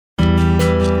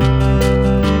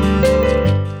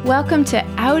Welcome to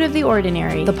Out of the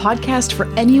Ordinary, the podcast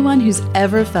for anyone who's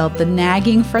ever felt the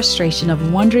nagging frustration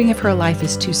of wondering if her life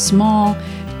is too small,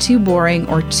 too boring,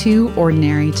 or too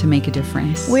ordinary to make a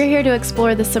difference. We're here to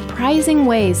explore the surprising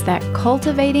ways that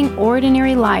cultivating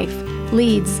ordinary life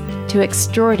leads to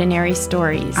extraordinary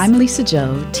stories. I'm Lisa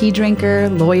Joe, tea drinker,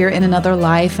 lawyer in another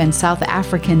life, and South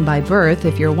African by birth,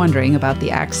 if you're wondering about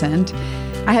the accent.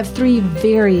 I have 3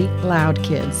 very loud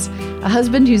kids, a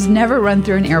husband who's never run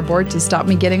through an airport to stop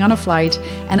me getting on a flight,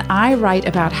 and I write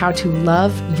about how to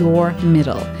love your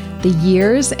middle, the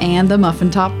years and the muffin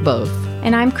top both.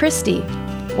 And I'm Christy.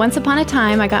 Once upon a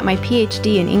time, I got my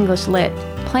PhD in English Lit,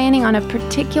 planning on a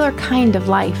particular kind of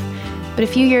life. But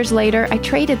a few years later, I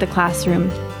traded the classroom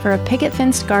for a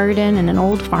picket-fenced garden and an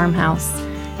old farmhouse.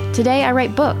 Today, I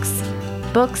write books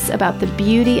about the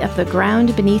beauty of the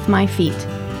ground beneath my feet.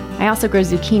 I also grow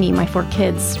zucchini my 4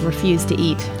 kids refuse to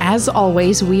eat. As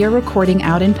always, we are recording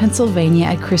out in Pennsylvania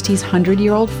at Christy's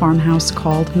 100-year-old farmhouse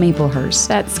called Maplehurst.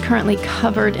 That's currently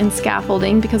covered in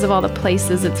scaffolding because of all the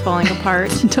places it's falling apart.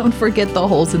 Don't forget the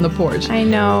holes in the porch. I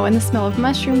know, and the smell of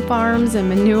mushroom farms and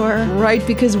manure. Right,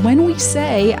 because when we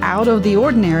say out of the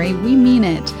ordinary, we mean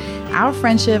it. Our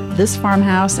friendship, this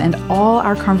farmhouse, and all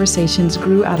our conversations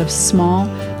grew out of small,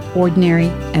 ordinary,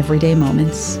 everyday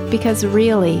moments. Because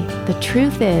really, the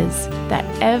truth is that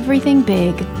everything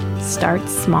big starts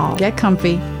small. Get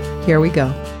comfy. Here we go.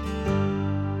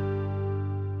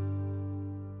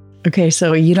 Okay,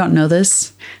 so you don't know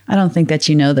this. I don't think that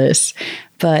you know this,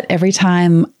 but every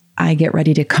time I get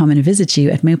ready to come and visit you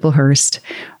at Maplehurst,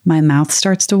 my mouth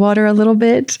starts to water a little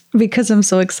bit because I'm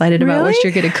so excited about what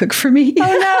you're going to cook for me. Oh, no.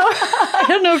 I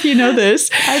don't know if you know this.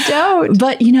 I don't.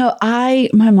 But,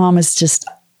 my mom is just...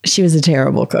 She was a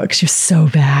terrible cook. She was so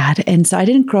bad. And so I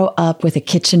didn't grow up with a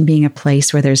kitchen being a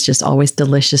place where there's just always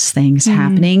delicious things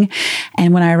happening.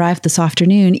 And when I arrived this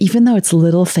afternoon, even though it's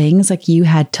little things, like you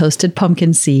had toasted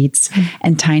pumpkin seeds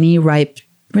and tiny ripe,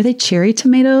 were they cherry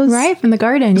tomatoes? Right, from the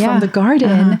garden, yeah. From the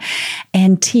garden,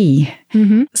 and tea.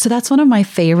 So that's one of my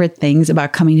favorite things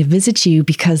about coming to visit you,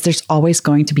 because there's always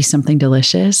going to be something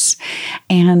delicious.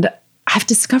 And I've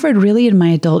discovered really in my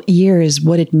adult years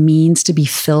what it means to be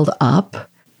filled up.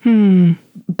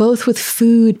 Both with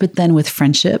food, but then with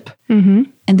friendship. And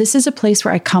this is a place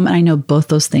where I come and I know both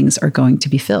those things are going to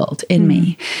be filled in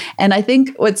me. And I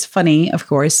think what's funny, of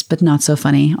course, but not so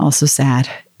funny, also sad,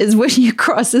 is when you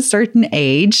cross a certain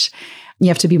age, you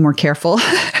have to be more careful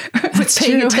with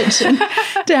paying attention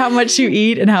to how much you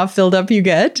eat and how filled up you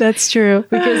get. That's true.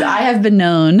 Because I have been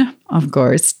known, of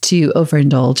course, to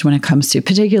overindulge when it comes to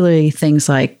particularly things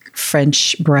like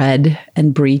French bread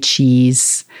and brie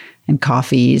cheese and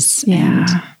coffees and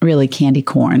really candy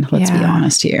corn. Let's be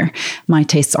honest here. My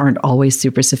tastes aren't always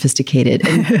super sophisticated.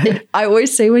 And I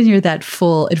always say when you're that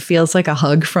full, it feels like a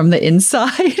hug from the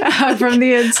inside. From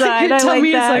the inside. Your tummy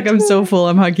is like, I'm so full,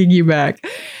 I'm hugging you back,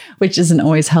 which isn't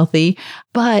always healthy.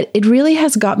 But it really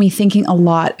has got me thinking a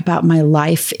lot about my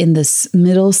life in this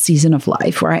middle season of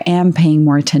life where I am paying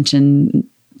more attention,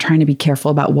 trying to be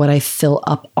careful about what I fill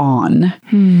up on.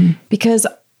 Because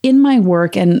in my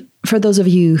work, and for those of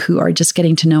you who are just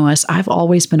getting to know us, I've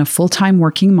always been a full-time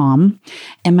working mom,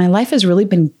 and my life has really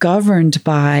been governed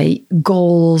by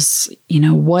goals.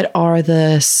 What are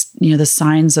the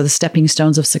signs or the stepping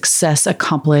stones of success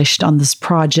accomplished on this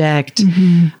project?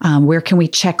 Where can we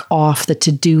check off the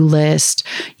to-do list?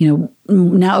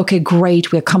 Now, okay,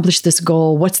 great, we accomplished this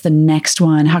goal. What's the next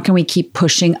one? How can we keep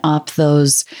pushing up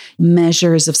those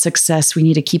measures of success? We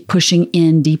need to keep pushing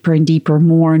in deeper and deeper,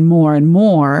 more and more and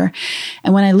more.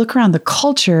 And when I look around the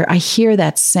culture, I hear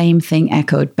that same thing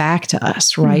echoed back to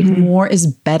us, right? More is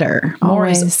better. More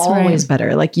is always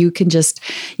better. Like you can just,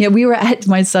 we were at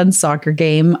my son's soccer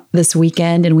game this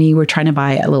weekend and we were trying to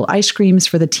buy little ice creams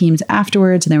for the teams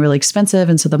afterwards, and they were really expensive.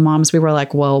 And so the moms, we were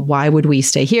like, well, why would we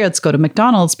stay here? Let's go to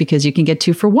McDonald's because you can get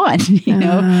 2 for 1,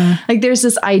 like there's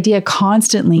this idea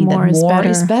constantly more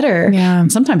is better. Yeah.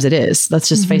 And sometimes it is. Let's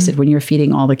just face it, when you're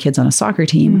feeding all the kids on a soccer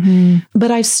team. But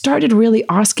I've started really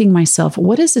asking myself,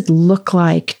 what does it look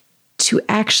like to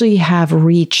actually have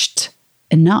reached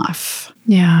enough?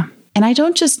 Yeah. And I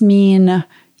don't just mean,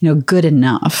 good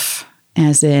enough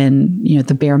as in,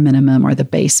 the bare minimum or the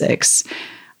basics,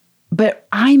 but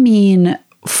I mean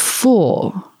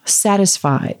full,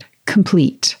 satisfied,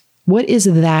 complete. What is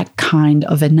that kind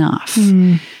of enough?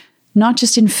 Not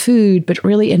just in food, but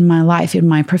really in my life, in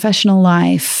my professional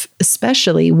life,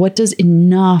 especially. What does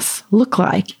enough look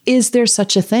like? Is there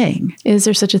such a thing? Is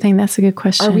there such a thing? That's a good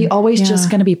question. Are we always just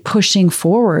going to be pushing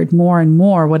forward more and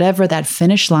more? Whatever that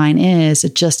finish line is,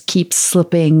 it just keeps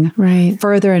slipping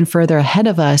further and further ahead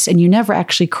of us. And you never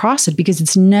actually cross it because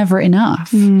it's never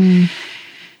enough.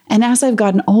 And as I've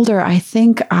gotten older, I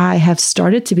think I have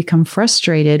started to become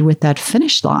frustrated with that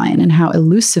finish line and how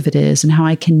elusive it is and how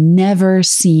I can never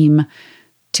seem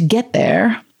to get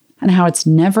there and how it's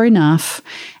never enough.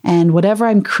 And whatever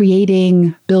I'm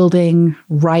creating, building,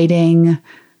 writing,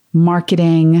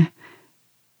 marketing,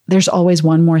 there's always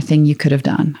one more thing you could have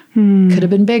done. Could have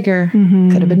been bigger,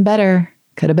 could have been better,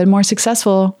 could have been more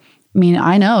successful. I mean,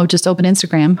 I know, just open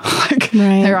Instagram.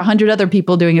 There are 100 other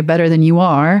people doing it better than you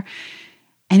are.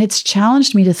 And it's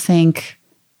challenged me to think,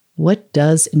 what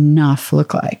does enough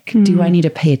look like? Do I need to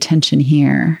pay attention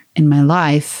here in my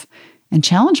life and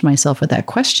challenge myself with that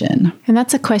question? And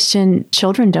that's a question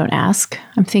children don't ask.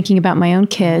 I'm thinking about my own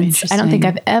kids. I don't think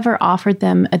I've ever offered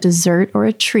them a dessert or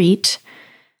a treat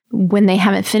when they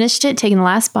haven't finished it, taken the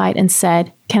last bite and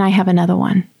said, can I have another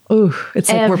one? Ooh, it's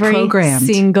like we're programmed.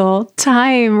 Every single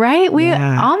time, right? We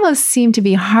almost seem to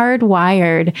be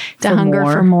hardwired to hunger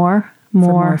for more.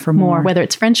 Whether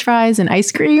it's French fries and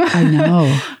ice cream. I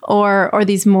know. or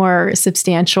these more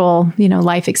substantial,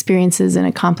 life experiences and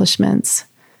accomplishments.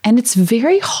 And it's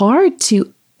very hard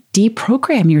to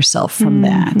deprogram yourself from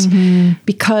that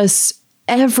because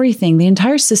everything, the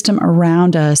entire system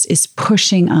around us is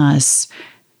pushing us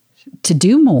to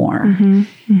do more.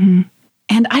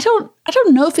 And I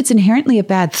don't know if it's inherently a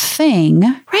bad thing.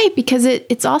 Right, because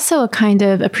it's also a kind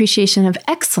of appreciation of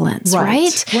excellence,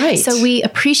 right? Right. So we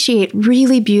appreciate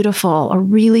really beautiful or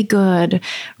really good,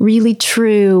 really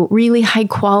true, really high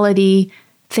quality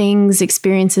things,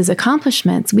 experiences,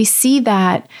 accomplishments. We see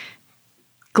that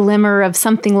glimmer of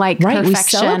something like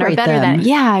perfection or better than.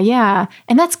 Yeah.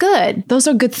 And that's good. Those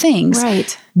are good things.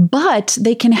 Right. But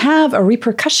they can have a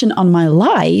repercussion on my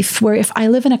life where if I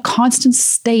live in a constant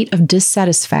state of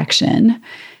dissatisfaction,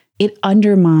 it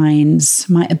undermines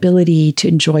my ability to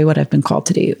enjoy what I've been called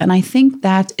to do. And I think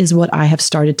that is what I have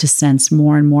started to sense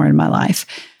more and more in my life.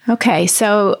 Okay.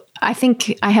 So I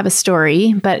think I have a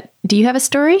story, but do you have a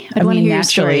story? I want to hear your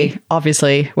story.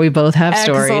 Obviously, we both have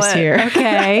stories here.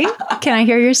 Okay. Can I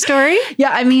hear your story? Yeah.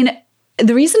 I mean,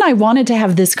 the reason I wanted to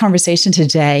have this conversation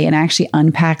today and actually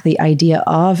unpack the idea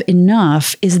of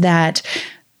enough is that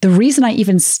the reason I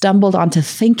even stumbled onto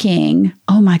thinking,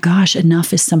 oh my gosh,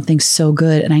 enough is something so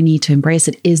good and I need to embrace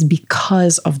it is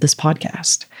because of this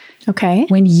podcast. Okay.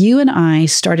 When you and I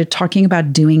started talking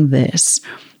about doing this,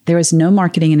 there was no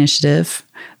marketing initiative.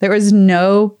 There was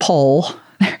no poll.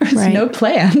 There was no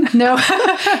plan. No.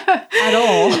 At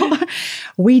all.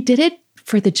 We did it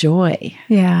for the joy.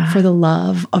 Yeah. For the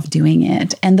love of doing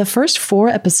it. And the first 4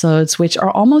 episodes, which are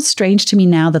almost strange to me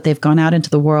now that they've gone out into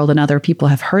the world and other people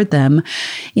have heard them,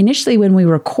 initially when we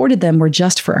recorded them were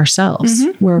just for ourselves.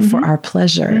 Were for our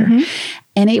pleasure.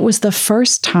 And it was the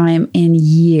first time in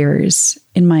years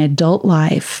in my adult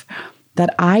life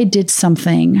that I did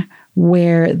something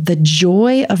where the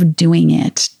joy of doing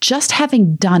it, just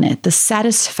having done it, the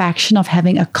satisfaction of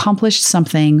having accomplished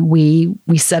something we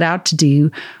set out to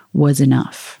do was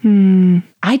enough.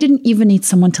 I didn't even need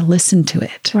someone to listen to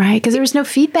it. Right, because there was no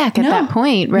feedback at that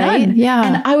point, right? None. Yeah.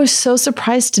 And I was so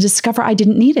surprised to discover I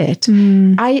didn't need it.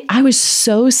 I was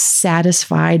so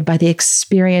satisfied by the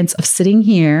experience of sitting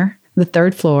here, the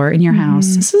 3rd floor in your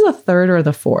house. This is the 3rd or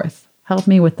the 4th? Help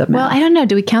me with the math. Well, I don't know.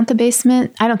 Do we count the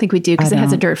basement? I don't think we do because it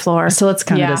has a dirt floor. So let's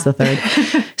count it as the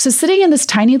 3rd. So sitting in this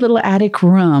tiny little attic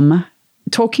room,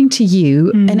 talking to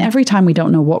you, and every time we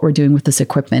don't know what we're doing with this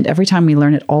equipment, every time we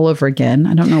learn it all over again.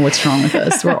 I don't know what's wrong with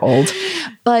us. We're old.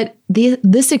 But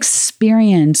this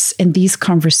experience and these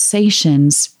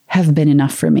conversations have been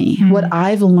enough for me. What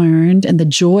I've learned and the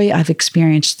joy I've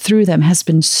experienced through them has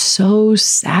been so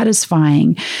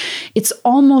satisfying. It's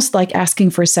almost like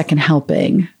asking for a second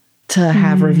helping to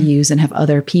have reviews and have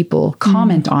other people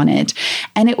comment on it.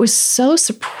 And it was so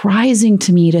surprising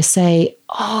to me to say,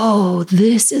 oh,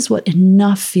 this is what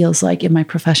enough feels like in my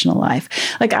professional life.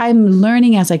 Like I'm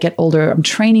learning as I get older, I'm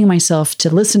training myself to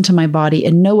listen to my body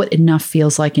and know what enough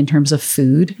feels like in terms of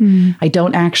food. I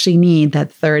don't actually need that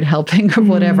 3rd helping or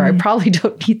whatever. I probably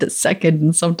don't need the 2nd.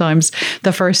 And sometimes the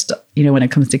 1st, when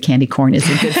it comes to candy corn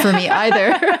isn't good for me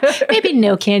either. Maybe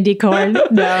no candy corn.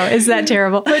 No, is that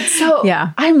terrible? But so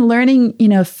I'm learning,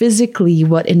 physically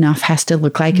what enough has to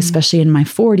look like, especially in my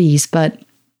 40s. But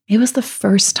it was the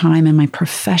first time in my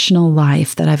professional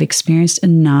life that I've experienced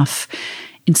enough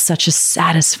in such a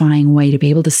satisfying way to be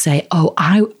able to say, oh,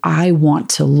 I want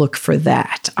to look for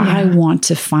that. Yeah. I want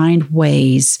to find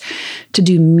ways to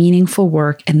do meaningful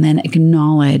work and then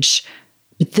acknowledge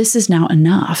that this is now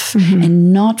enough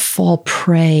and not fall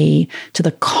prey to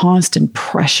the constant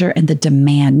pressure and the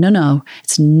demand. No,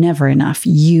 it's never enough.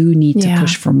 You need to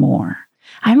push for more.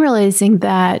 I'm realizing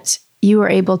that you were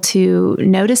able to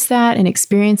notice that and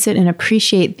experience it and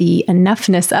appreciate the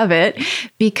enoughness of it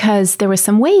because there was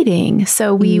some waiting.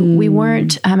 So we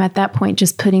weren't at that point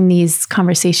just putting these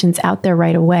conversations out there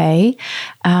right away.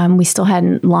 We still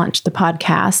hadn't launched the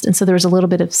podcast. And so there was a little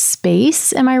bit of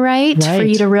space, am I right? For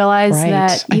you to realize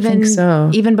that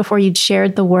even before you'd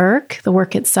shared the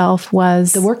work itself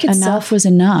was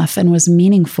enough and was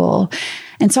meaningful.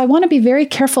 And so I want to be very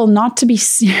careful not to be,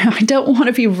 I don't want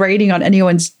to be rating on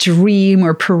anyone's dream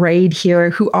or parade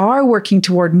here who are working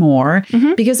toward more,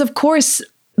 because of course,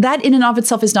 that in and of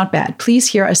itself is not bad. Please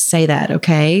hear us say that,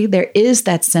 okay? There is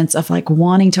that sense of like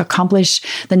wanting to accomplish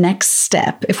the next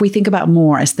step. If we think about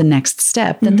more as the next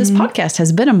step, then this podcast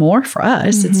has been a more for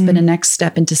us. It's been a next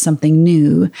step into something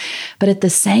new. But at the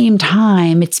same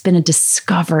time, it's been a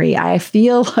discovery. I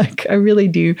feel like, I really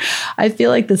do. I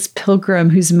feel like this pilgrim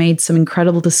who's made some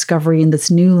incredible discovery in this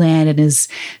new land and is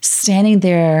standing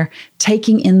there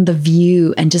taking in the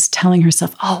view and just telling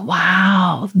herself, oh,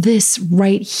 wow, this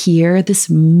right here, this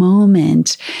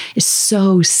moment is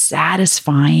so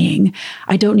satisfying.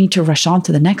 I don't need to rush on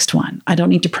to the next one. I don't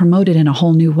need to promote it in a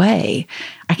whole new way.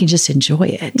 I can just enjoy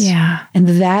it. Yeah. And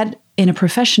that in a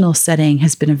professional setting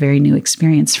has been a very new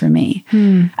experience for me.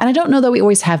 And I don't know that we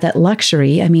always have that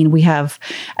luxury. I mean, we have,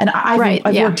 and I've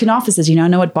worked in offices, I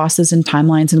know what bosses and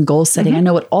timelines and goal setting, I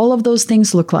know what all of those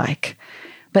things look like.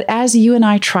 But as you and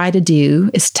I try to do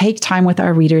is take time with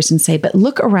our readers and say, but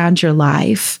look around your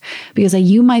life, because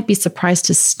you might be surprised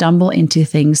to stumble into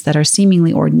things that are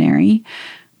seemingly ordinary,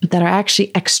 but that are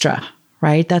actually extra,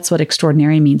 right? That's what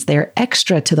extraordinary means. They're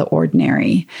extra to the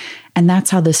ordinary. And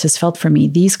that's how this has felt for me.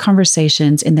 These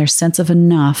conversations in their sense of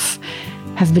enough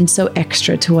have been so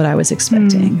extra to what I was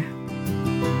expecting.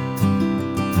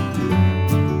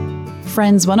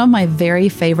 Friends, one of my very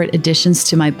favorite additions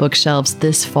to my bookshelves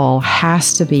this fall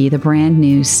has to be the brand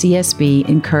new CSB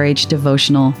Encourage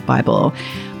Devotional Bible.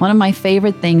 One of my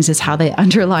favorite things is how they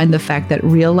underline the fact that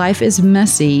real life is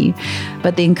messy,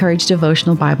 but the Encourage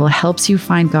Devotional Bible helps you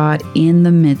find God in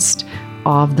the midst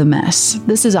of the mess.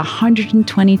 This is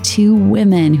 122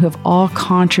 women who have all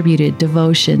contributed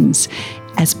devotions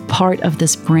as part of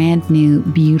this brand new,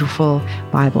 beautiful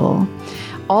Bible.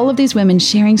 All of these women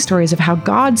sharing stories of how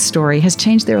God's story has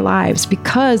changed their lives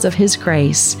because of His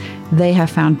grace. They have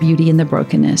found beauty in the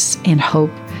brokenness and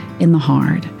hope in the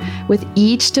hard. With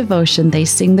each devotion, they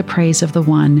sing the praise of the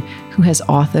one who has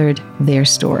authored their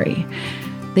story.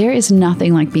 There is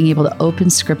nothing like being able to open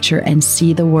scripture and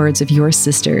see the words of your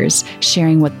sisters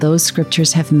sharing what those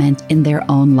scriptures have meant in their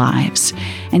own lives.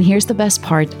 And here's the best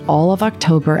part. All of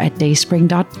October at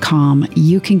dayspring.com,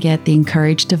 you can get the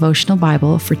Encourage Devotional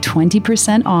Bible for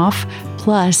 20% off,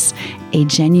 plus a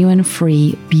genuine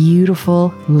free,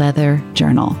 beautiful leather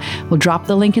journal. We'll drop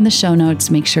the link in the show notes.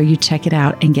 Make sure you check it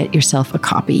out and get yourself a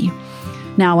copy.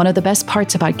 Now, one of the best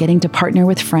parts about getting to partner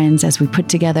with friends as we put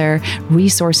together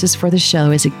resources for the show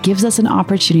is it gives us an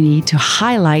opportunity to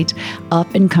highlight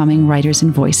up-and-coming writers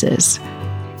and voices.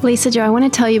 Lisa Jo, I want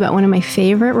to tell you about one of my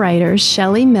favorite writers,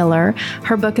 Shelley Miller.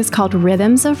 Her book is called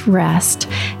Rhythms of Rest.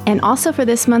 And also for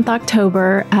this month,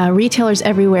 October, retailers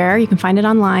everywhere, you can find it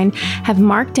online, have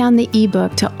marked down the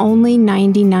ebook to only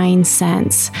 99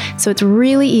 cents. So it's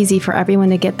really easy for everyone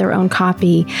to get their own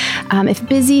copy. If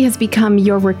busy has become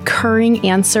your recurring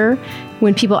answer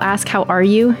when people ask, how are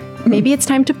you? Maybe it's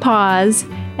time to pause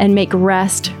and make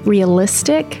rest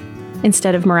realistic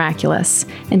instead of miraculous.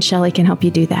 And Shelley can help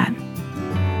you do that.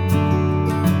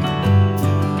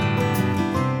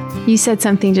 You said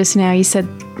something just now. You said,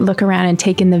 look around and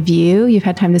take in the view. You've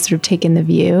had time to sort of take in the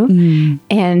view.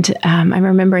 And I'm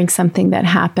remembering something that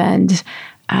happened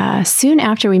soon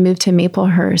after we moved to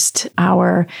Maplehurst.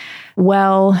 Our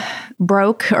well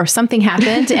broke or something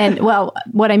happened. And well,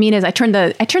 what I mean is I turned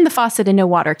the faucet and no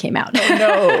water came out.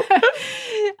 Oh, no.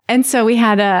 And so we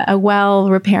had a well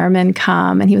repairman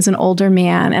come, and he was an older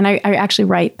man. And I actually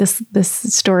write this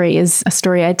story is a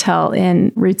story I tell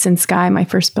in Roots and Sky, my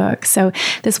first book. So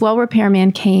this well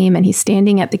repairman came, and he's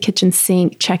standing at the kitchen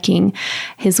sink, checking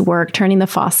his work, turning the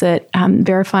faucet,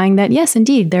 verifying that, yes,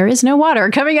 indeed, there is no water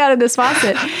coming out of this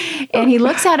faucet. And he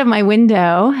looks out of my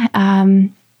window,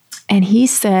 and he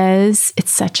says,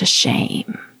 "It's such a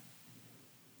shame."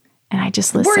 And I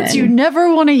just listen. Words you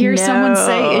never want to hear someone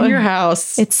say in your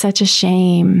house. It's such a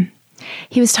shame.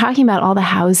 He was talking about all the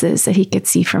houses that he could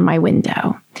see from my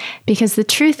window. Because the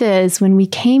truth is, when we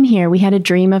came here, we had a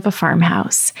dream of a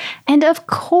farmhouse. And of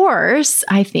course,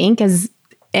 I think, as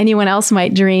anyone else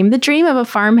might dream, the dream of a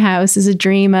farmhouse is a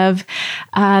dream of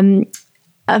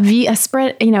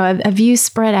a view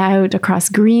spread out across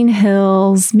green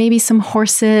hills, maybe some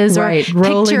horses, right, or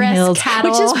picturesque hills,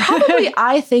 cattle. which is probably,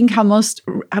 I think, how most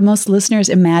listeners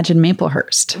imagine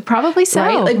Maplehurst. Probably so,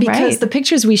 right? Like, because the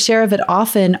pictures we share of it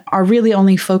often are really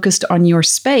only focused on your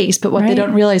space, but what they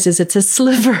don't realize is it's a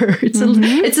sliver.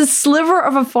 It's a sliver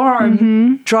of a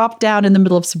farm dropped down in the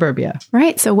middle of suburbia.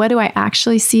 Right. So what do I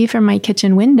actually see from my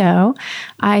kitchen window?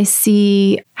 I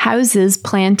see houses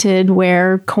planted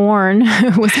where corn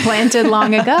was planted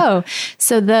long ago.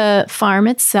 So the farm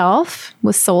itself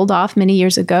was sold off many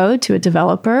years ago to a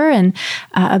developer and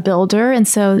a builder. And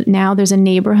so now there's a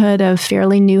neighborhood of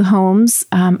fairly new homes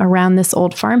around this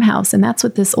old farmhouse. And that's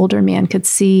what this older man could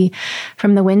see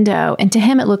from the window. And to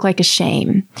him, it looked like a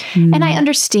shame. And I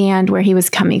understand where he was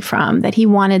coming from, that he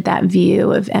wanted that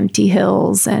view of empty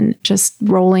hills and just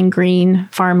rolling green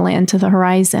farmland to the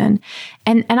horizon.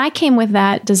 And I came with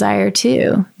that desire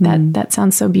too. That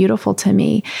sounds so beautiful to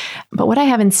me. But what I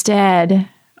have instead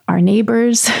are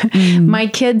neighbors. My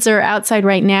kids are outside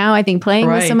right now, I think, playing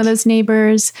with some of those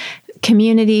neighbors.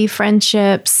 Community,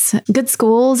 friendships, good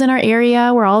schools in our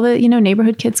area where all the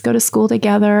neighborhood kids go to school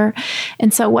together.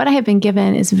 And so what I have been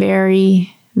given is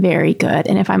very, very good.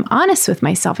 And if I'm honest with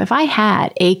myself, if I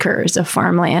had acres of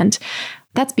farmland,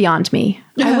 that's beyond me.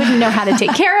 I wouldn't know how to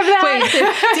take care of that. Wait,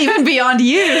 it's even beyond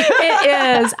you.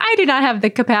 It is. I do not have the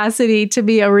capacity to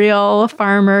be a real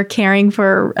farmer caring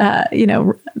for,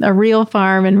 a real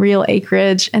farm and real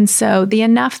acreage. And so the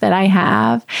enough that I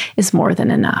have is more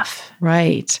than enough.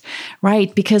 Right.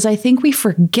 Because I think we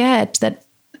forget that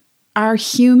our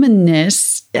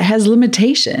humanness has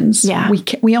limitations. Yeah.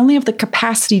 We only have the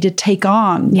capacity to take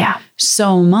on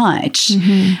so much.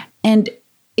 And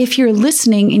if you're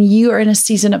listening and you are in a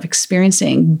season of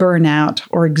experiencing burnout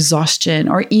or exhaustion,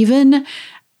 or even,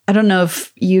 I don't know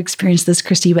if you experience this,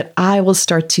 Christy, but I will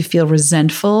start to feel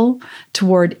resentful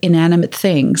toward inanimate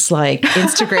things like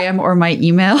Instagram or my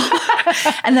email.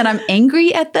 And then I'm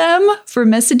angry at them for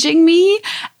messaging me.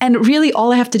 And really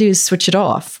all I have to do is switch it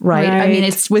off, right? I mean,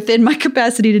 it's within my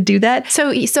capacity to do that.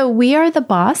 So we are the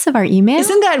boss of our email?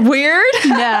 Isn't that weird?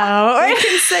 No. I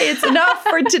can say it's enough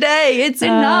for today. It's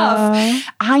enough.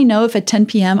 I know if at 10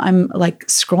 p.m. I'm like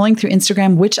scrolling through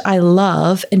Instagram, which I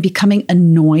love, and becoming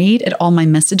annoyed at all my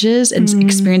messages and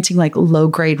experiencing like low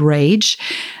grade rage,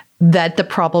 that the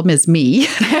problem is me,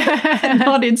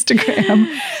 not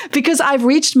Instagram, because I've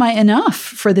reached my enough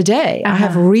for the day. I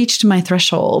have reached my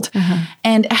threshold.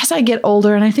 And as I get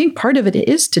older, and I think part of it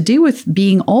is to do with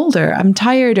being older, I'm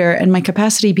tireder and my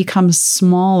capacity becomes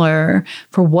smaller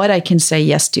for what I can say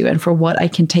yes to and for what I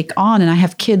can take on. And I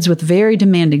have kids with very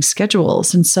demanding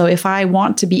schedules. And so if I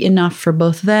want to be enough for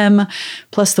both them,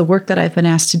 plus the work that I've been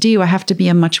asked to do, I have to be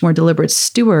a much more deliberate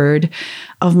steward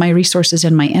of my resources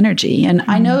and my energy. And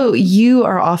I know you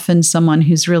are often someone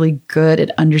who's really good at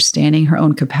understanding her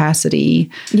own capacity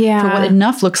for what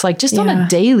enough looks like just on a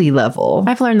daily level.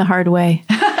 I've learned the hard way.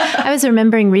 I was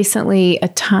remembering recently a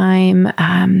time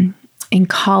in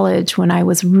college when I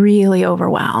was really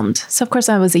overwhelmed. So of course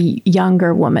I was a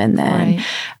younger woman then. Right.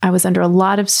 I was under a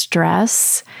lot of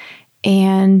stress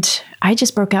and I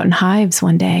just broke out in hives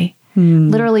one day.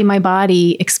 Literally my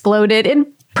body exploded in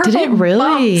purple Did it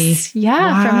really? bumps.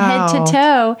 Yeah, from head to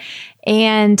toe.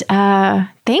 And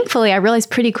thankfully, I realized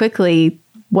pretty quickly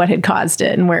what had caused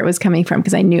it and where it was coming from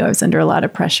because I knew I was under a lot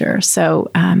of pressure. So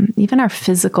even our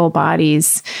physical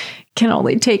bodies can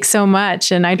only take so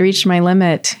much, and I'd reached my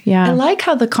limit. Yeah. I like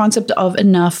how the concept of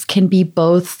enough can be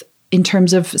both in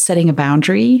terms of setting a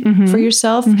boundary for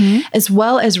yourself, as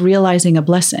well as realizing a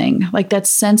blessing. Like that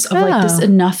sense of like, this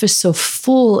enough is so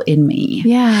full in me.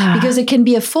 Yeah. Because it can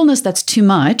be a fullness that's too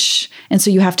much. And so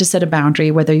you have to set a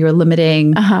boundary, whether you're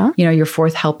limiting, your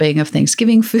fourth helping of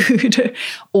Thanksgiving food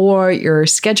or your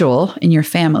schedule in your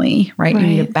family, right? You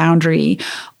need a boundary.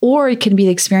 Or it can be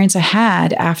the experience I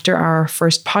had after our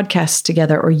first podcast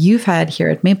together, or you've had here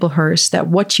at Maplehurst, that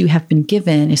what you have been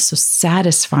given is so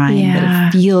satisfying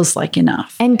that it feels like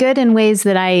enough. And good in ways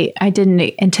that I didn't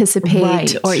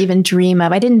anticipate or even dream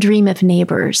of. I didn't dream of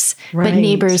neighbors, but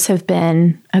neighbors have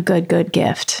been a good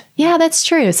gift. Yeah, that's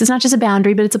true. So it's not just a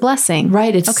boundary, but it's a blessing.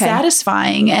 Right. It's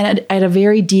satisfying and at a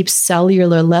very deep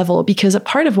cellular level, because a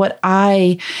part of what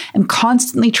I am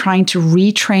constantly trying to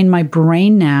retrain my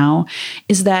brain now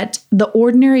is that the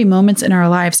ordinary moments in our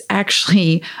lives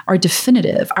actually are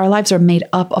definitive. Our lives are made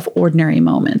up of ordinary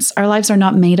moments. Our lives are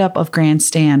not made up of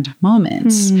grandstand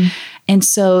moments. And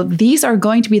so these are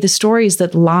going to be the stories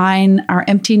that line our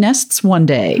empty nests one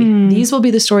day. These will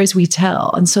be the stories we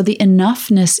tell. And so the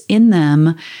enoughness in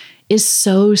them is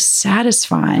so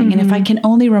satisfying. And if I can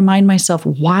only remind myself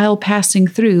while passing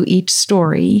through each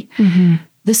story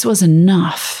this was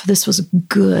enough. This was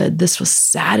good. This was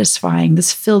satisfying.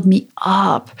 This filled me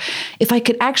up. If I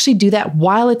could actually do that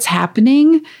while it's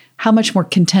happening, how much more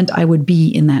content I would be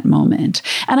in that moment.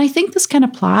 And I think this can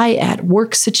apply at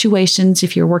work situations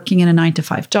if you're working in a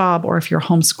 9-to-5 job or if you're a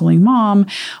homeschooling mom,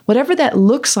 whatever that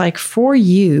looks like for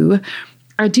you.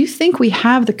 I do think we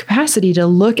have the capacity to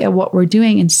look at what we're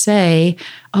doing and say,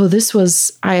 oh,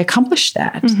 I accomplished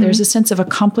that. Mm-hmm. There's a sense of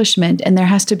accomplishment, and there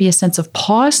has to be a sense of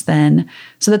pause then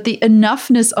so that the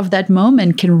enoughness of that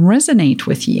moment can resonate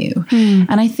with you. Mm.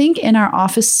 And I think in our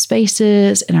office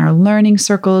spaces, in our learning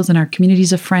circles, in our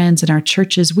communities of friends, in our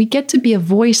churches, we get to be a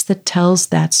voice that tells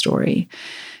that story,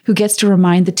 who gets to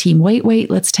remind the team, wait,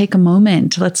 let's take a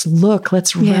moment. Let's look,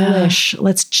 let's relish,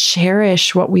 let's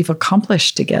cherish what we've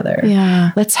accomplished together. Yeah.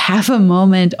 Let's have a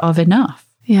moment of enough.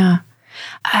 Yeah.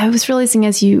 I was realizing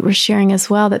as you were sharing as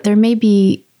well that there may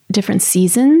be different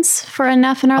seasons for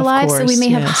enough in our lives. So we may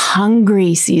have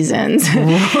hungry seasons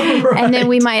and then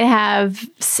we might have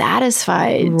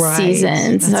satisfied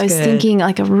seasons. So I was thinking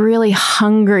like a really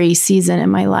hungry season in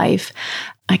my life,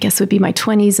 I guess would be my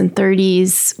 20s and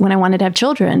 30s when I wanted to have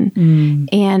children.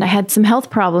 And I had some health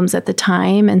problems at the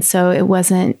time. And so it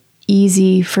wasn't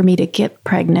easy for me to get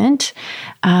pregnant,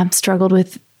 struggled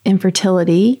with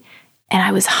infertility, and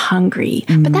I was hungry.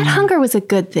 But that hunger was a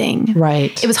good thing.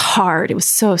 Right. It was hard. It was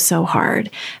so, so hard.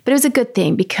 But it was a good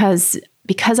thing because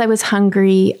I was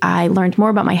hungry, I learned more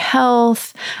about my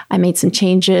health. I made some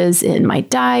changes in my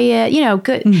diet,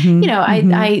 good.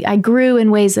 I grew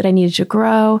in ways that I needed to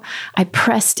grow. I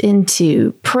pressed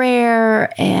into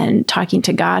prayer and talking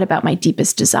to God about my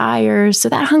deepest desires. So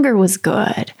that hunger was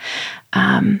good.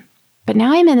 But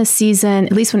now I'm in a season,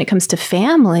 at least when it comes to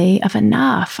family, of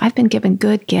enough. I've been given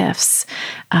good gifts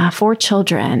for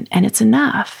children, and it's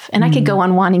enough. And I could go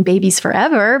on wanting babies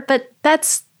forever, but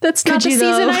that's not the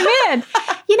season I'm in.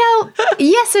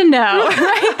 Yes and no.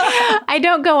 Right? I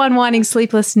don't go on wanting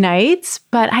sleepless nights,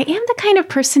 but I am the kind of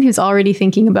person who's already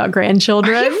thinking about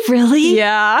grandchildren. Are you really?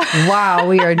 Yeah. Wow,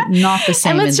 we are not the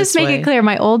same. And let's just make it clear,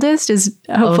 my oldest is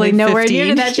hopefully nowhere near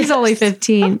to that. She's only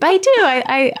 15. But I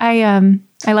do.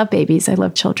 I love babies. I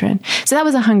love children. So that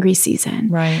was a hungry season.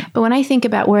 Right. But when I think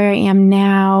about where I am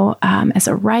now as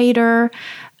a writer,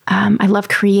 I love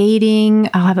creating.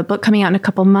 I'll have a book coming out in a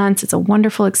couple months. It's a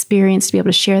wonderful experience to be able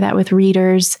to share that with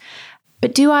readers.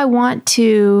 But do I want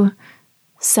to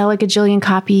sell a gajillion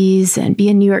copies and be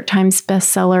a New York Times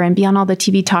bestseller and be on all the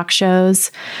TV talk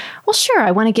shows? Well, sure.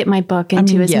 I want to get my book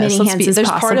into as many hands as there's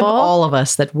possible. Part of all of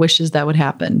us that wishes that would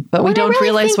happen, but we don't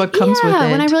realize what comes with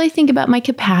it. When I really think about my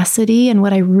capacity and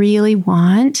what I really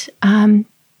want,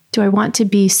 do I want to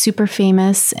be super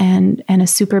famous and a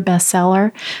super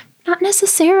bestseller? Not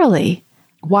necessarily.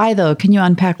 Why though? Can you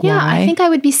unpack why? Yeah, I think I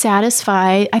would be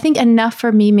satisfied. I think enough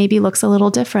for me maybe looks a little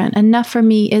different. Enough for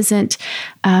me isn't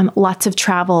lots of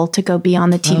travel to go be on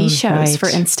the TV shows, for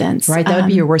instance. Right, that would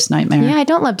be your worst nightmare. Yeah, I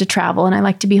don't love to travel, and I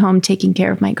like to be home taking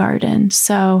care of my garden.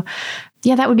 So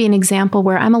yeah, that would be an example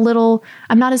where I'm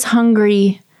not as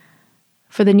hungry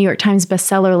for the New York Times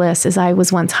bestseller list as I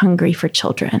was once hungry for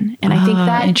children. And I think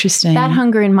that interesting. That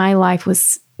hunger in my life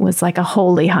was like a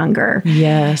holy hunger.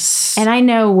 Yes. And I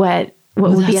know what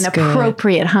would be an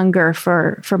appropriate hunger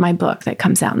for my book that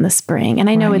comes out in the spring. And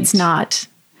I know it's not.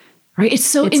 Right. It's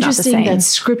so interesting that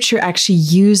Scripture actually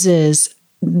uses,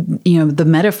 the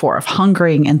metaphor of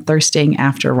hungering and thirsting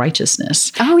after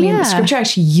righteousness. Oh, yeah. Scripture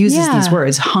actually uses these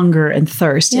words, hunger and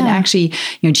thirst. And actually,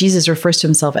 Jesus refers to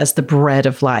himself as the bread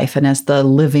of life and as the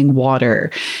living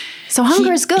water. So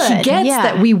hunger is good. He gets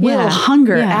that we will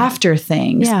hunger after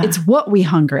things. Yeah. It's what we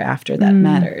hunger after that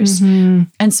matters. Mm-hmm.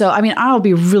 And so, I'll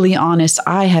be really honest.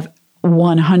 I have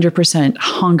 100%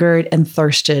 hungered and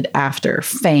thirsted after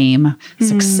fame,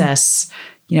 success,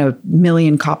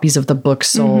 million copies of the book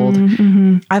sold.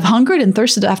 I've hungered and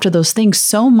thirsted after those things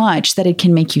so much that it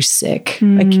can make you sick.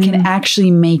 Like it can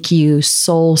actually make you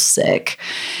soul sick.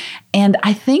 And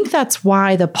I think that's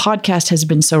why the podcast has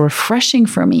been so refreshing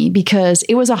for me, because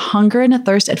it was a hunger and a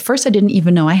thirst. At first, I didn't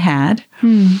even know I had.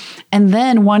 And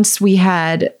then once we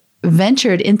had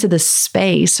ventured into the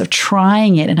space of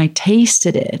trying it and I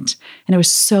tasted it, and it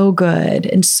was so good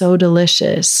and so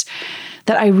delicious,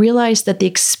 that I realized that the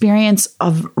experience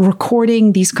of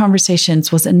recording these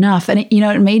conversations was enough. And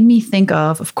it made me think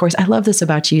of course, I love this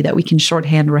about you, that we can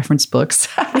shorthand reference books.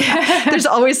 There's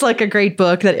always like a great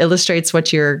book that illustrates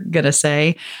what you're going to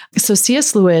say. So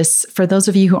C.S. Lewis, for those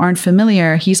of you who aren't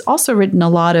familiar, he's also written a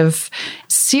lot of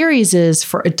series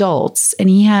for adults. And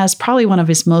he has probably one of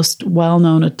his most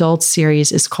well-known adult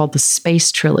series is called the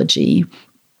Space Trilogy.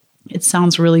 It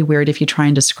sounds really weird if you try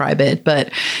and describe it,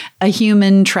 but a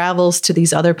human travels to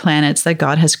these other planets that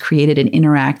God has created and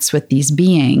interacts with these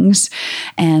beings.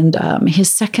 And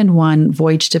his second one,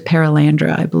 Voyage to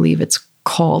Paralandra, I believe it's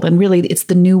called. And really, it's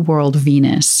the new world,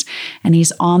 Venus. And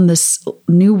he's on this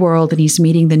new world and he's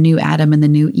meeting the new Adam and the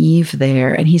new Eve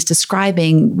there. And he's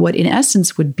describing what, in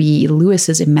essence, would be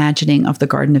Lewis's imagining of the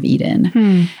Garden of Eden.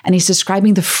 And he's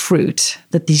describing the fruit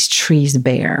that these trees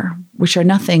bear, which are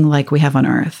nothing like we have on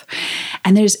earth.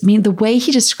 And the way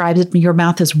he describes it, your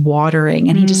mouth is watering.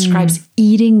 And he describes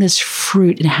eating this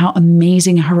fruit and how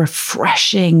amazing, how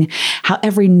refreshing, how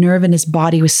every nerve in his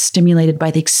body was stimulated by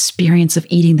the experience of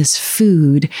eating this food.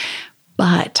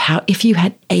 But how if you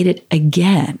had ate it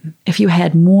again, if you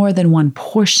had more than one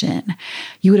portion,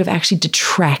 you would have actually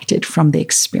detracted from the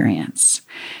experience.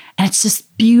 And it's this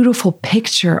beautiful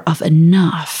picture of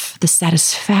enough, the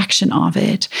satisfaction of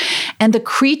it. And the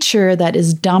creature that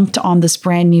is dumped on this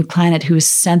brand new planet who is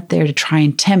sent there to try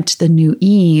and tempt the new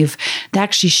Eve, they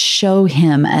actually show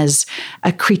him as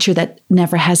a creature that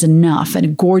never has enough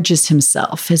and gorges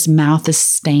himself. His mouth is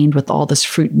stained with all this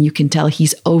fruit, and you can tell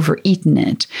he's overeaten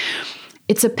it.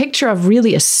 It's a picture of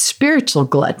really a spiritual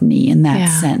gluttony in that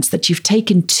sense, that you've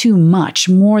taken too much,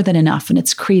 more than enough, and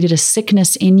it's created a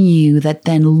sickness in you that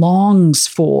then longs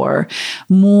for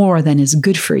more than is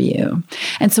good for you.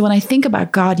 And so when I think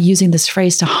about God using this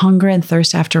phrase to hunger and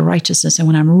thirst after righteousness, and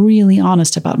when I'm really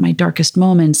honest about my darkest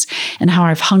moments and how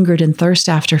I've hungered and thirst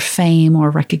after fame or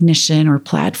recognition or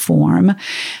platform,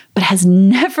 but has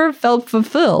never felt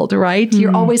fulfilled, right?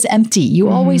 You're always empty. You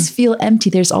always feel empty.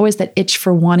 There's always that itch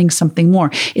for wanting something more.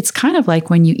 It's kind of like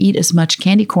when you eat as much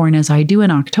candy corn as I do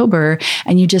in October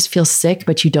and you just feel sick,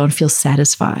 but you don't feel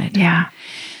satisfied. Yeah.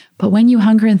 But when you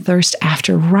hunger and thirst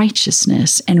after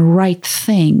righteousness and right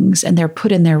things, and they're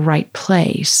put in their right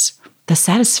place, the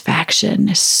satisfaction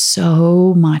is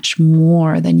so much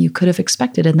more than you could have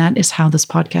expected. And that is how this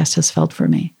podcast has felt for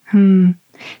me.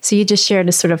 So you just shared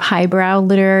a sort of highbrow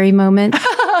literary moment.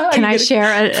 Can I share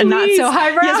a not so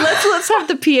highbrow? Yes, let's have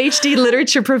the PhD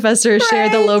literature professor share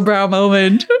the lowbrow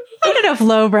moment. I don't know if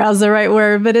lowbrow is the right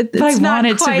word, but it's not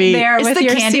quite there with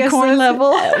your candy corn level.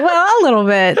 Well, a little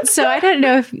bit. So I don't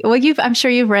know if I'm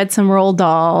sure you've read some Roald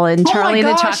Dahl and Charlie and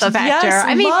the Chocolate Factor. Yes,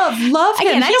 I mean, love him.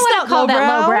 Again, I don't want to call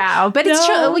that lowbrow, but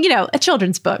it's a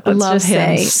children's book. Let's love just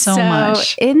him say so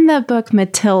much. In the book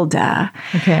Matilda,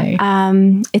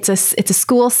 it's a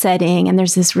school setting, and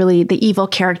there's this really the evil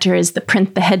character is the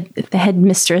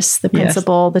headmistress, the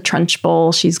principal, the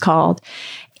Trunchbull, she's called.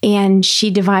 And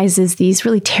she devises these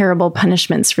really terrible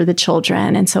punishments for the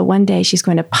children. And so one day she's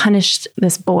going to punish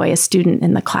this boy, a student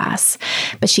in the class.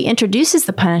 But she introduces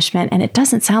the punishment, and it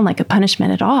doesn't sound like a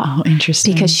punishment at all. Oh,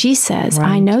 interesting. Because she says,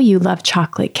 I know you love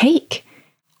chocolate cake.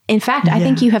 In fact, I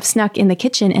think you have snuck in the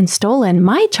kitchen and stolen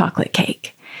my chocolate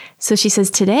cake. So she says,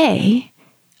 today,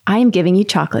 I am giving you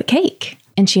chocolate cake.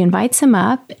 And she invites him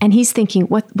up, and he's thinking,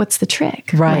 what's the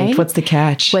trick? Right. What's the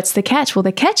catch? What's the catch? Well,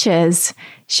 the catch is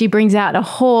she brings out a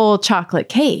whole chocolate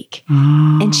cake,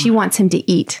 and she wants him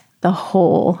to eat the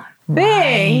whole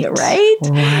thing, right?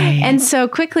 And so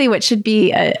quickly, what should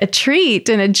be a treat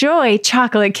and a joy,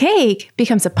 chocolate cake,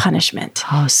 becomes a punishment.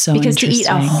 Oh, so because to eat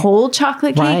a whole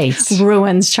chocolate cake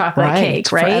ruins chocolate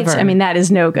cake, right? Forever. I mean, that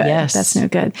is no good. Yes. That's no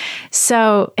good.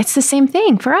 So it's the same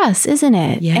thing for us, isn't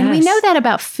it? Yes. And we know that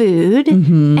about food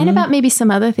and about maybe some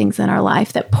other things in our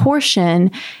life, that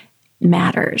portion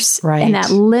matters. Right. And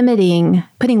that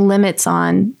putting limits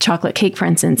on chocolate cake, for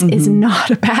instance, is not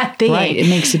a bad thing. Right. It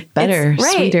makes it better,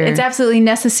 sweeter. It's absolutely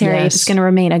necessary if it's going to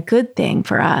remain a good thing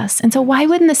for us. And so why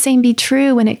wouldn't the same be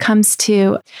true when it comes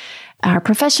to our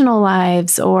professional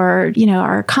lives, or,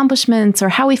 our accomplishments, or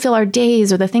how we fill our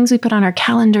days, or the things we put on our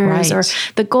calendars, or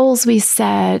the goals we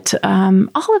set,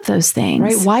 all of those things.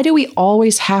 Right. Why do we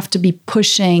always have to be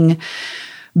pushing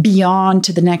beyond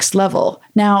to the next level?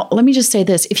 Now, let me just say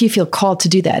this. If you feel called to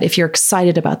do that, if you're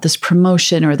excited about this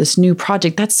promotion or this new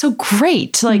project, that's so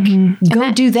great. Like,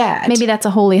 go do that. Maybe that's a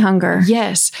holy hunger.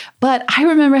 Yes. But I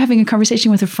remember having a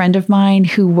conversation with a friend of mine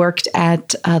who worked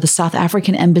at the South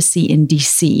African Embassy in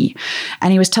DC.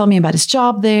 And he was telling me about his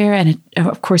job there. And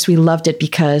of course, we loved it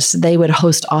because they would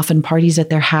host often parties at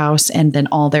their house. And then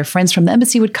all their friends from the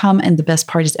embassy would come. And the best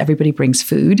part is everybody brings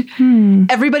food.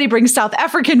 Everybody brings South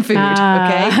African food.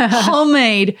 Okay.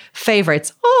 Homemade favorites.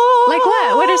 Like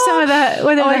what? are some of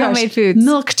the homemade foods?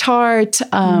 Milk tart,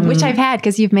 which I've had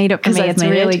because you've made it for me. It's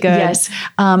really good. Yes,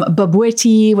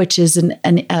 babwiti, which is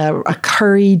a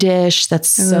curry dish that's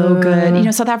so good. You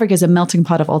know, South Africa is a melting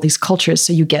pot of all these cultures,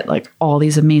 so you get like all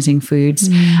these amazing foods.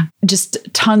 Just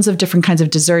tons of different kinds of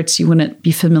desserts. You wouldn't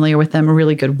be familiar with them.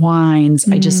 Really good wines.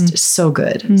 So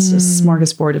good. It's a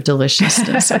smorgasbord of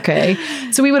deliciousness. Okay,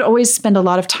 so we would always spend a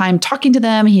lot of time talking to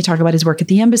them. He talked about his work at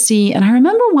the embassy, and I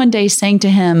remember one day saying to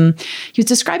him, he was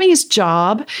describing his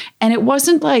job, and it was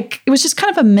just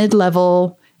kind of a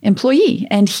mid-level employee,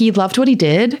 and he loved what he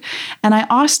did. And I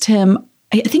asked him,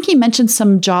 I think he mentioned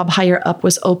some job higher up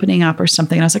was opening up or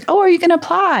something. And I was like, oh, are you going to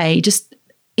apply?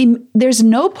 There's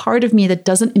no part of me that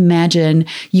doesn't imagine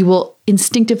you will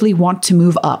instinctively want to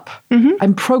move up.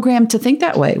 I'm programmed to think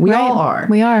that way. We all are.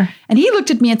 We are. And he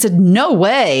looked at me and said, no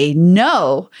way,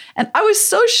 no. And I was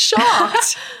so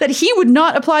shocked that he would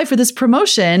not apply for this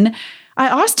promotion. I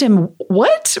asked him,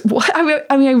 what?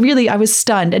 I was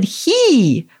stunned. And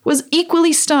he was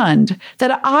equally stunned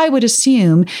that I would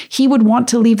assume he would want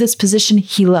to leave this position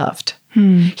he loved.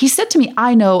 He said to me,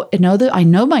 I know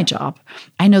my job.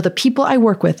 I know the people I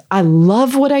work with. I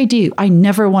love what I do. I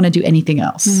never want to do anything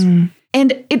else.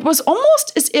 And it was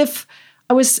almost as if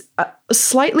I was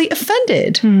slightly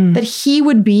offended that he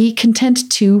would be content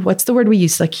to, what's the word we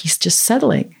use? Like he's just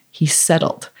settling. He's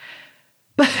settled.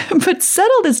 But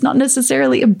settled is not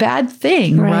necessarily a bad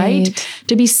thing, right?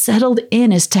 To be settled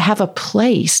in is to have a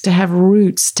place, to have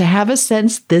roots, to have a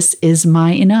sense this is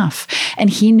my enough.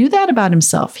 And he knew that about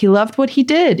himself. He loved what he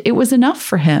did. It was enough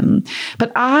for him.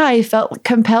 But I felt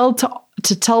compelled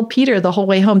to tell Peter the whole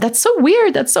way home, that's so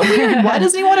weird. That's so weird. Why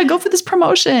doesn't he want to go for this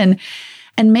promotion?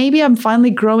 And maybe I'm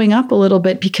finally growing up a little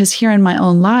bit because here in my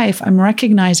own life, I'm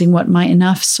recognizing what my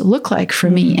enoughs look like for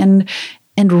me. And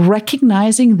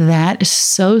recognizing that is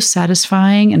so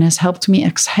satisfying and has helped me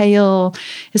exhale,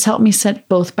 has helped me set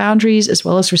both boundaries as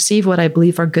well as receive what I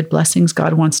believe are good blessings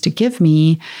God wants to give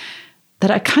me, that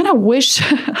I kind of wish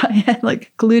I had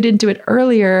glued into it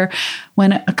earlier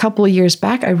when a couple of years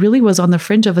back, I really was on the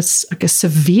fringe of a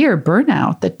severe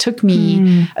burnout that took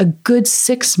me a good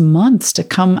 6 months to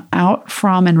come out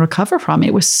from and recover from.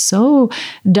 It was so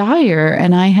dire.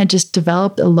 And I had just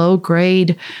developed a low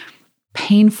grade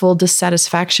painful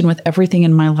dissatisfaction with everything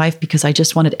in my life because I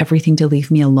just wanted everything to leave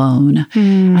me alone.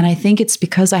 And I think it's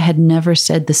because I had never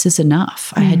said this is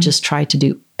enough. I had just tried to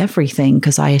do everything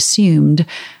because I assumed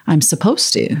I'm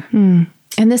supposed to.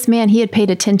 And this man, he had paid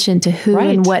attention to who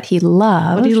and what he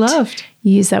loved. What he loved.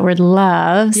 You use that word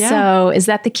love. Yeah. So is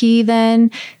that the key then?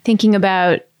 Thinking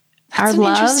about our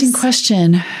love? That's an interesting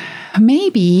question.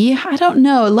 Maybe. I don't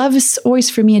know. Love is always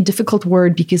for me a difficult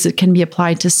word because it can be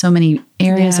applied to so many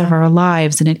areas of our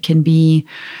lives, and it can be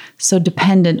so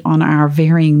dependent on our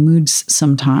varying moods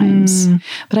sometimes.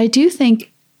 But I do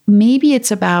think maybe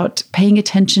it's about paying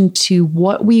attention to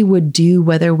what we would do,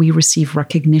 whether we receive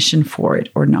recognition for it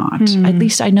or not. At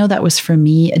least I know that was for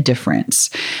me a difference.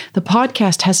 The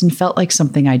podcast hasn't felt like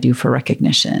something I do for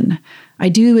recognition. I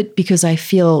do it because I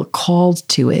feel called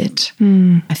to it.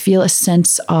 I feel a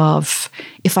sense of,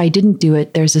 if I didn't do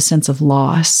it, there's a sense of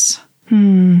loss.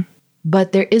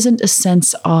 But there isn't a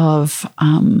sense of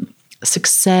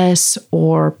success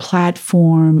or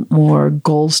platform or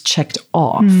goals checked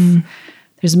off.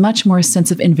 There's much more a sense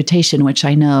of invitation, which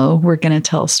I know we're going to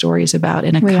tell stories about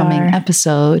in a coming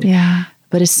episode. Yeah.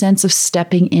 But a sense of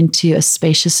stepping into a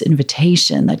spacious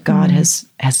invitation that God has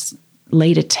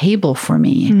laid a table for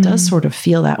me. It does sort of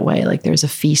feel that way. Like there's a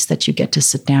feast that you get to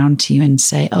sit down to and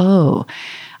say, oh,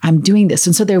 I'm doing this.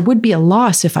 And so there would be a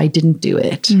loss if I didn't do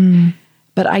it.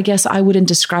 But I guess I wouldn't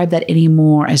describe that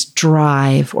anymore as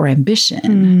drive or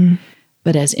ambition,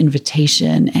 but as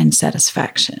invitation and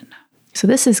satisfaction. So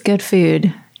this is good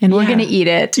food. And we're going to eat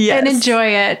it and enjoy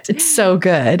it. It's so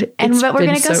good. But we're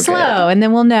going to go slow, and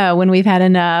then we'll know when we've had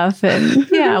enough. And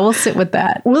we'll sit with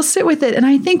that. We'll sit with it. And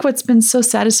I think what's been so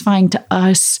satisfying to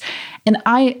us, and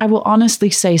I will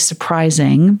honestly say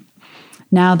surprising,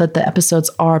 now that the episodes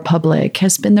are public,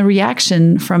 has been the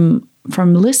reaction from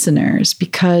listeners,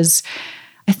 because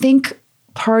I think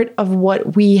part of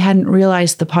what we hadn't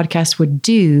realized the podcast would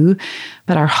do,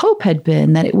 but our hope had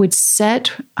been that it would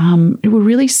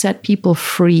really set people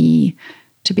free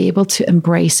to be able to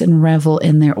embrace and revel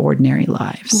in their ordinary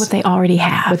lives. What they already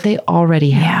have.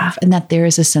 Yeah. And that there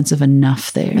is a sense of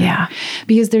enough there. Yeah.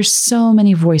 Because there's so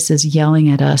many voices yelling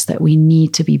at us that we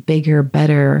need to be bigger,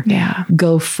 better,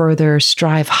 go further,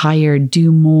 strive higher,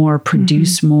 do more,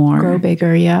 produce more. Grow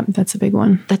bigger. Yeah, that's a big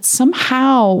one. That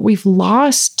somehow we've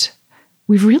lost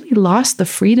we've really lost the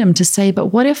freedom to say, but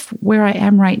what if where I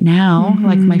am right now,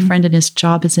 like my friend in his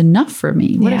job, is enough for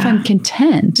me? What if I'm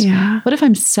content? What if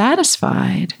I'm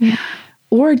satisfied?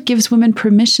 Or it gives women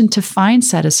permission to find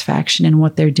satisfaction in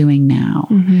what they're doing now.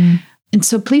 And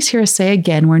so please hear us say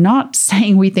again, we're not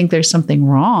saying we think there's something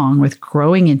wrong with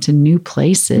growing into new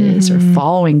places or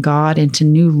following God into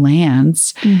new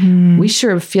lands. We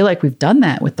sure feel like we've done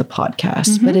that with the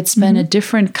podcast, but it's been a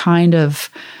different kind of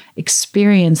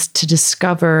experience to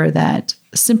discover that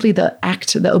simply the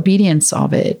obedience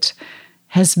of it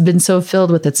has been so filled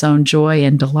with its own joy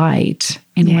and delight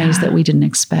in ways that we didn't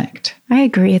expect. I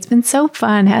agree. It's been so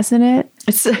fun, hasn't it?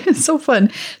 It's so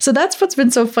fun. So that's what's been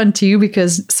so fun too,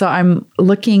 because I'm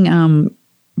looking,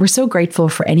 we're so grateful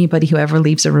for anybody who ever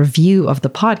leaves a review of the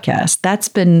podcast. That's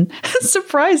been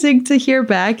surprising to hear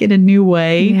back in a new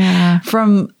way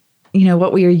from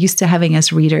what we are used to having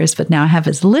as readers, but now have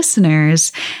as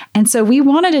listeners. And so we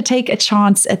wanted to take a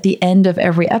chance at the end of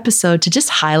every episode to just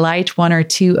highlight one or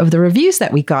two of the reviews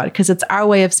that we got, because it's our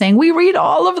way of saying we read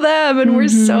all of them and we're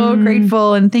so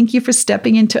grateful. And thank you for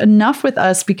stepping into enough with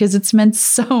us, because it's meant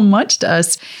so much to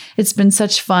us. It's been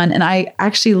such fun. And I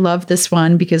actually love this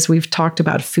one because we've talked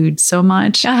about food so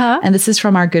much. And this is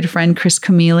from our good friend, Chris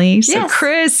Camille. So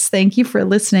Chris, thank you for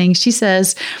listening. She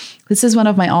says, "This is one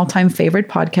of my all-time favorite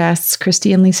podcasts.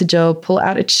 Christy and Lisa Jo pull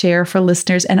out a chair for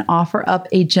listeners and offer up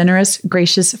a generous,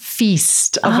 gracious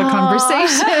feast of a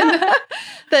conversation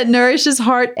that nourishes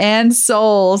heart and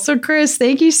soul." So Chris,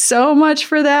 thank you so much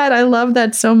for that. I love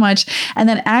that so much. And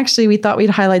then actually, we thought we'd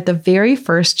highlight the very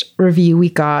first review we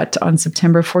got on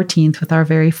September 14th with our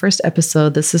very first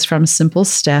episode. This is from Simple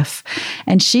Steph.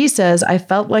 And she says, "I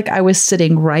felt like I was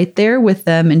sitting right there with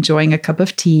them, enjoying a cup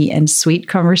of tea and sweet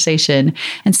conversation."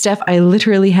 And Steph, I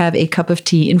literally have a cup of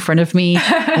tea in front of me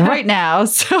right now.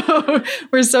 So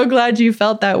we're so glad you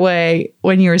felt that way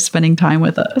when you were spending time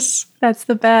with us. That's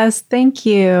the best. Thank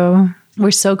you.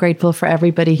 We're so grateful for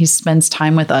everybody who spends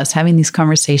time with us, having these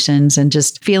conversations and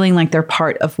just feeling like they're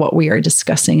part of what we are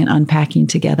discussing and unpacking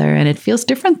together. And it feels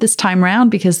different this time around,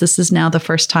 because this is now the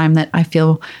first time that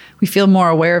we feel more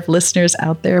aware of listeners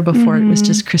out there. Before it was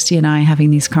just Christy and I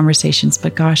having these conversations.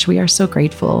 But gosh, we are so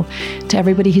grateful to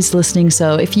everybody who's listening.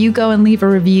 So if you go and leave a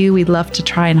review, we'd love to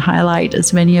try and highlight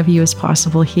as many of you as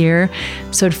possible here,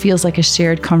 so it feels like a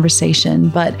shared conversation.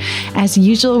 But as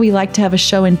usual, we like to have a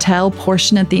show and tell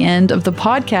portion at the end of the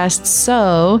podcast.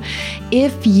 So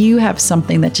if you have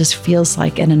something that just feels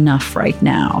like an enough right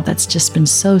now, that's just been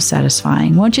so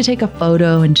satisfying, won't you take a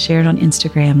photo and share it on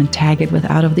Instagram and tag it with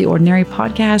Out of the Ordinary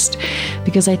Podcast?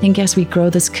 Because I think as we grow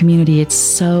this community, it's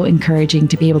so encouraging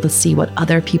to be able to see what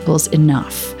other people's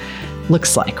enough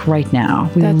looks like right now.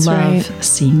 We love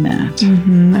seeing that.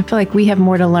 I feel like we have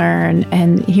more to learn,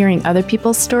 and hearing other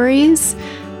people's stories,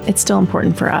 it's still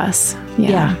important for us.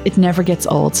 Yeah, it never gets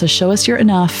old. So show us your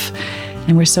enough.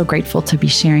 And we're so grateful to be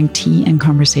sharing tea and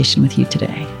conversation with you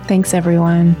today. Thanks,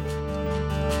 everyone.